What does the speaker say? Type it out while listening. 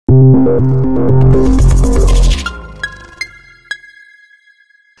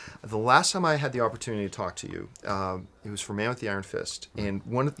The last time I had the opportunity to talk to you, it was for Man with the Iron Fist, and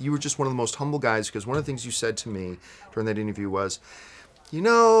you were just one of the most humble guys, because one of the things you said to me during that interview was, you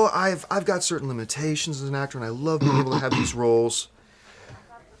know, I've got certain limitations as an actor, and I love being able to have these roles,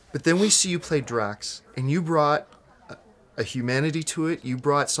 but then we see you play Drax, and you brought a humanity to it. You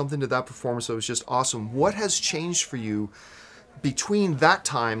brought something to that performance that was just awesome. What has changed for you between that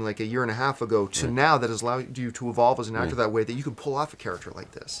time, like a year and a half ago, to now that has allowed you to evolve as an actor that way, that you can pull off a character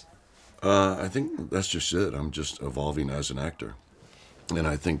like this? I think that's just it. I'm just evolving as an actor. And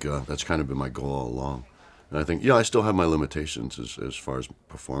I think that's kind of been my goal all along. And I think, I still have my limitations as far as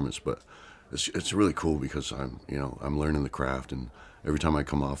performance, but it's really cool because I'm learning the craft, and every time I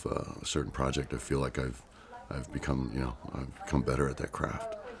come off a certain project, I feel like I've become, I've become better at that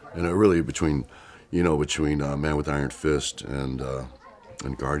craft. And it really, between Man with Iron Fist and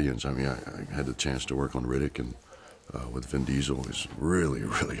Guardians, I mean, I had the chance to work on Riddick, and with Vin Diesel was really,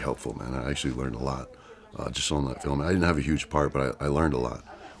 really helpful, man. I actually learned a lot just on that film. I didn't have a huge part, but I learned a lot,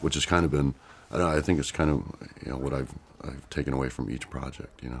 which has kind of been, I think it's kind of, what I've taken away from each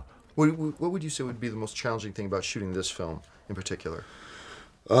project, What would you say would be the most challenging thing about shooting this film in particular?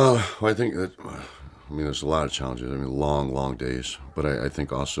 Well, I think that, there's a lot of challenges. Long days, but I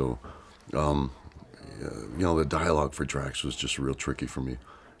think also, the dialogue for Drax was just real tricky for me.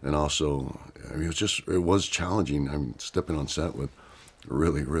 And also, it was challenging. I'm stepping on set with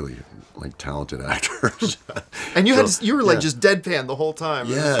really, really talented actors. And you were just deadpan the whole time.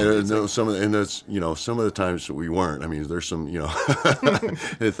 Yeah, some of the times we weren't. There's some,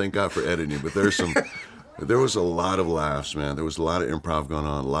 thank God for editing, but there was a lot of laughs, man. There was a lot of improv going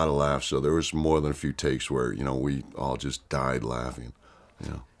on, a lot of laughs. So there was more than a few takes where, we all just died laughing.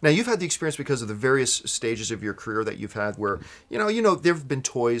 Now, you've had the experience because of the various stages of your career that you've had where, there have been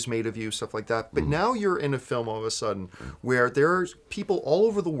toys made of you, stuff like that. But now you're in a film all of a sudden where there's people all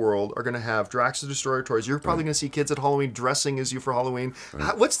over the world are going to have Drax the Destroyer toys. You're probably going to see kids at Halloween dressing as you for Halloween.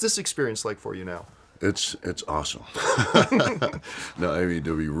 What's this experience like for you now? It's awesome. No,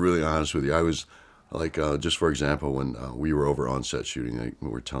 to be really honest with you, I was just for example, when we were over on set shooting, they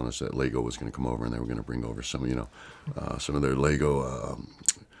were telling us that Lego was going to come over and they were going to bring over some of their Lego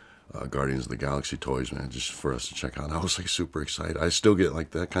Guardians of the Galaxy toys, man, just for us to check out. And I was super excited. I still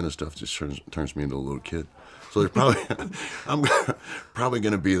get that kind of stuff. Just turns me into a little kid. So I'm probably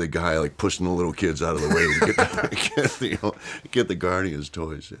going to be the guy pushing the little kids out of the way to get the Guardians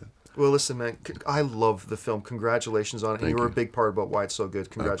toys. Yeah. Well, listen, man, I love the film. Congratulations on it. And you were a big part about why it's so good.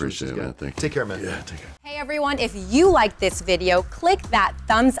 Congratulations again. Man. Thank you. Take care, man. Yeah, take care. Hey, everyone, if you liked this video, click that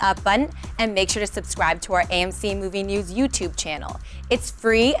thumbs up button and make sure to subscribe to our AMC Movie News YouTube channel. It's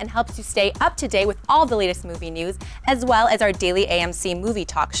free and helps you stay up to date with all the latest movie news, as well as our daily AMC movie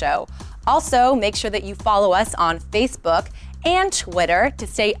talk show. Also, make sure that you follow us on Facebook and Twitter to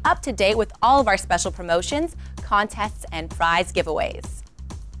stay up to date with all of our special promotions, contests, and prize giveaways.